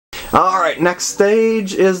Alright, next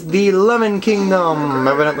stage is the Lemon Kingdom.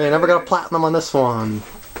 Evidently I never got a platinum on this one,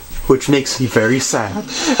 which makes me very sad.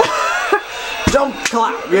 Jump,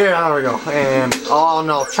 clap, yeah, there we go. And, oh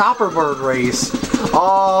no, Chopper Bird race.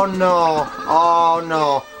 Oh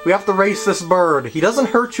no, we have to race this bird. He doesn't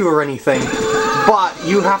hurt you or anything, but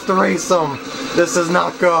you have to race him. This is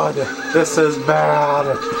not good. This is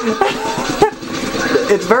bad.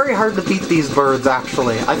 It's very hard to beat these birds,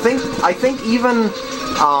 actually. I think even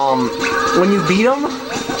when you beat them,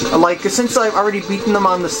 like, since I've already beaten them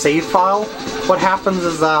on the save file, what happens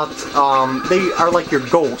is that they are like your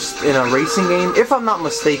ghost in a racing game, if I'm not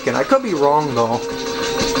mistaken. I could be wrong, though.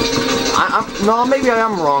 No, maybe I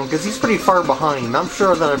am wrong, because he's pretty far behind. I'm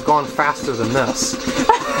sure that I've gone faster than this.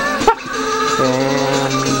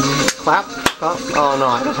 And clap. Oh no,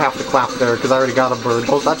 I don't have to clap there because I already got a bird.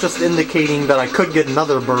 That's just indicating that I could get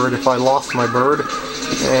another bird if I lost my bird.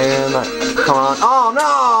 And come on. Oh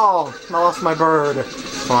no! I lost my bird.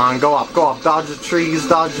 Come on, go up, dodge the trees,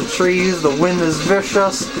 dodge the trees. The wind is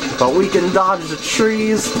vicious, but we can dodge the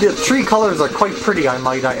trees. The tree colors are quite pretty, I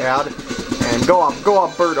might add. And go up,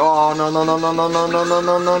 bird. Oh no no no no no no no no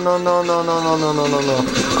no no no no no no no no no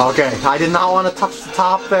no. Okay, I did not want to touch the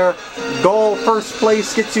top there. Goal first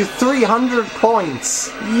place gets you 300 points.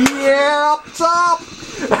 Yeah, up top.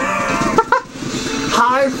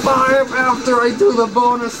 High five after I do the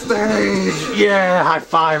bonus stage. Yeah, high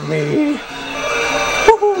five me.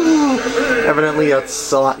 Evidently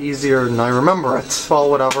it's a lot easier than I remember it. Well,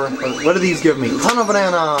 whatever. What do these give me? A ton of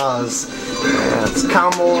bananas! Yeah, it's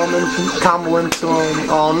combo into them.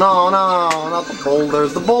 Oh no, not the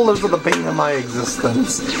boulders. The boulders are the bane of my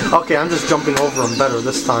existence. Okay, I'm just jumping over them better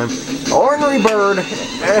this time. Ordinary bird!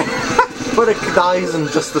 But it dies in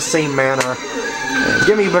just the same manner.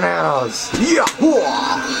 Give me bananas! Yeah!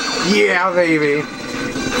 Yeah, baby!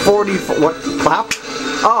 40... What? Clap?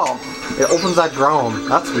 Oh! It opens that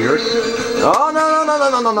ground. That's weird. Oh no no no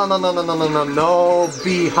no no no no no no no no no no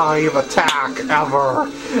beehive attack ever.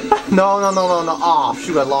 No no no no no. Oh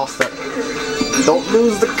shoot, I lost it. Don't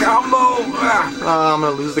lose the combo. I'm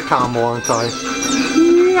gonna lose the combo, aren't I?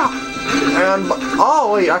 Yeah. And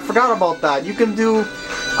oh wait, I forgot about that. You can do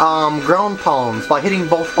ground pounds by hitting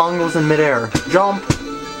both bongos in midair. Jump,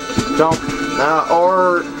 jump,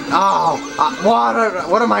 or oh,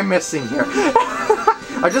 what am I missing here?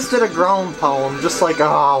 I just did a ground pound, just like,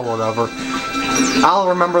 whatever. I'll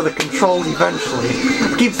remember the controls eventually.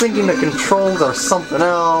 I keep thinking the controls are something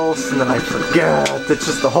else, and then I forget. It's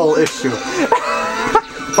just the whole issue.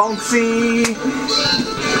 Bouncy!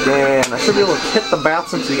 And I should be able to hit the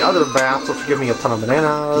bats into the other bats, which will give me a ton of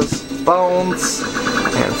bananas. Bounce.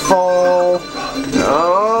 And fall.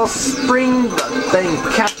 Oh, spring, the thing,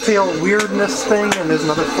 cattail weirdness thing, and there's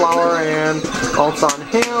another flower, and bounce on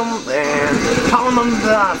him, and pound them to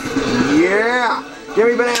death. Yeah! Give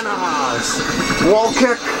me bananas! Wall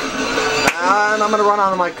kick! And I'm gonna run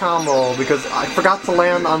out of my combo, because I forgot to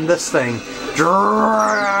land on this thing.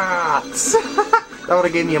 Drats! That would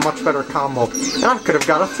have gave me a much better combo. And I could have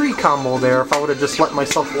got a 3 combo there if I would have just let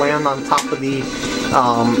myself land on top of the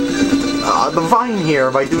vine here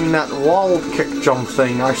by doing that wall kick jump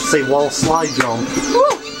thing. I should say wall slide jump. Woo!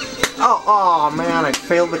 Oh man, I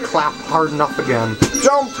failed to clap hard enough again.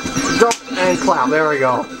 Jump, jump, and clap. There we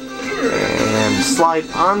go. And slide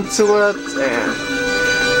onto it, and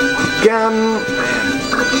again,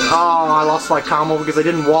 and oh, I lost my combo because I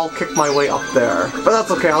didn't wall kick my way up there. But that's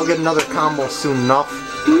okay, I'll get another combo soon enough.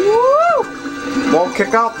 Woo! Wall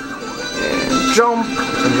kick up, and jump,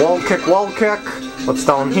 and wall kick, wall kick. What's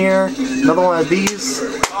down here? Another one of these.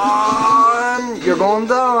 And you're going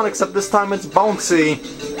down, except this time it's bouncy.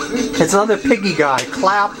 It's another piggy guy.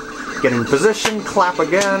 Clap, get in position, clap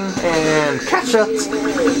again, and catch it.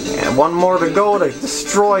 And one more to go to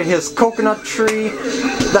destroy his coconut tree.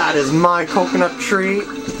 That is my coconut tree.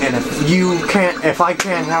 And if I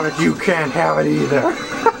can't have it, you can't have it either.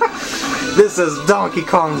 This is Donkey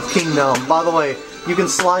Kong's Kingdom. By the way, you can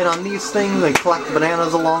slide on these things and collect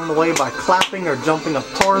bananas along the way by clapping or jumping up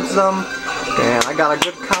towards them. And I got a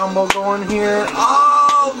good combo going here.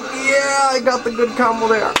 Oh, yeah, I got the good combo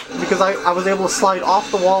there. Because I was able to slide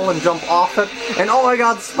off the wall and jump off it. And oh my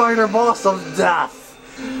god, Spider Boss of Death.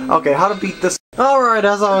 Okay, how to beat this. Alright,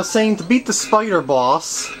 as I was saying, to beat the Spider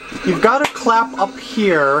Boss, you've got to clap up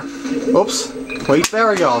here. Oops. Wait, there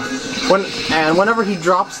we go. Whenever he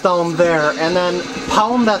drops down there, and then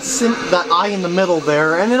pound that eye in the middle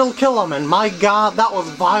there, and it'll kill him. And my god, that was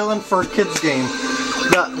violent for a kid's game.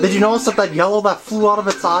 Did you notice that yellow that flew out of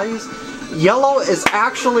its eyes? Yellow is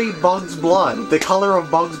actually Bug's blood, the color of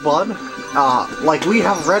Bug's blood. Like we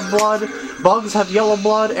have red blood, bugs have yellow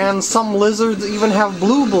blood, and some lizards even have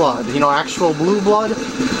blue blood. You know, actual blue blood.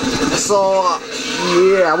 So,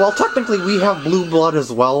 yeah, well, technically we have blue blood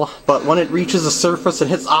as well, but when it reaches the surface and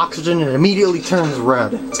hits oxygen, it immediately turns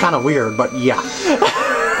red. It's kind of weird, but yeah.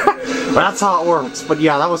 That's how it works. But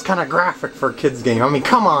yeah, that was kind of graphic for a kid's game. I mean,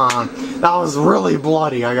 come on. That was really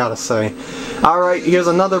bloody, I gotta say. Alright, here's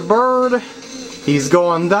another bird. He's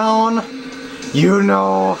going down. You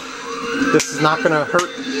know, this is not gonna hurt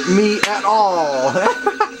me at all.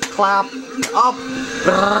 Clap up.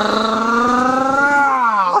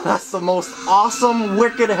 That's the most awesome,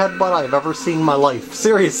 wicked headbutt I've ever seen in my life.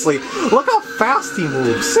 Seriously. Look how fast he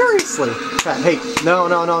moves. Seriously. Hey, no,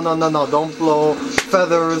 don't blow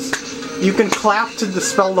feathers. You can clap to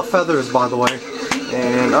dispel the feathers, by the way.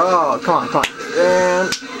 And, oh, come on.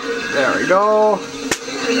 And, there we go.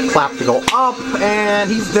 Clap to go up, and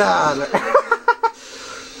he's dead.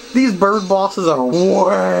 These bird bosses are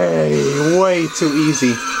way too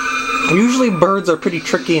easy. Usually birds are pretty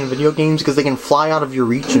tricky in video games because they can fly out of your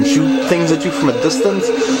reach and shoot things at you from a distance,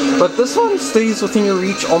 but this one stays within your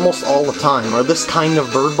reach almost all the time, or this kind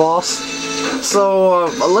of bird boss. So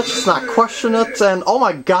let's just not question it, and oh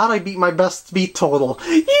my god, I beat my best beat total.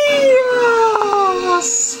 Yes!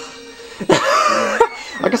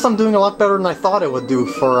 I guess I'm doing a lot better than I thought I would do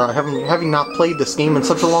for having not played this game in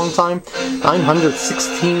such a long time.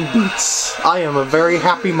 916 beats. I am a very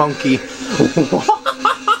happy monkey.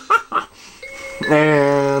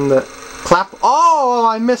 And clap. Oh,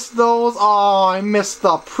 I missed those. Oh, I missed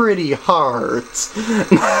the pretty hearts.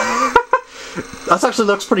 That actually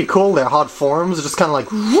looks pretty cool there, how it forms. It's just kind of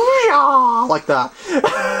like that.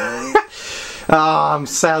 I'm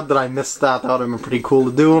sad that I missed that. That would have been pretty cool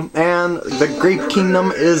to do. And the Grape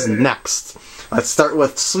Kingdom is next. Let's start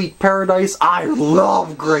with Sweet Paradise. I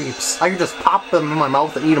love grapes. I can just pop them in my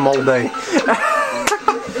mouth and eat them all day.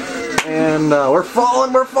 And we're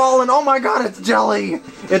falling. Oh my god, it's jelly.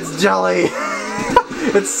 It's jelly.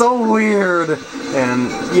 It's so weird.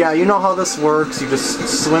 And yeah, you know how this works. You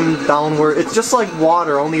just swim downward. It's just like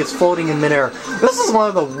water, only it's floating in midair. This is one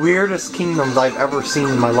of the weirdest kingdoms I've ever seen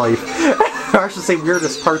in my life. Or I should say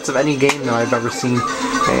weirdest parts of any game that I've ever seen.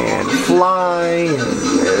 And fly.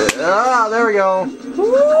 And, there we go.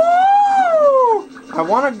 Woo! I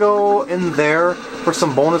want to go in there for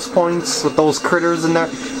some bonus points with those critters in there.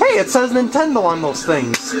 Hey, it says Nintendo on those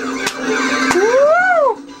things.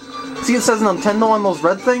 Woo! See, it says Nintendo on those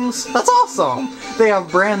red things? That's awesome! They have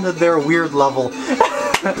branded their weird level.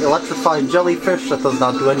 Electrified jellyfish, that does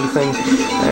not do anything.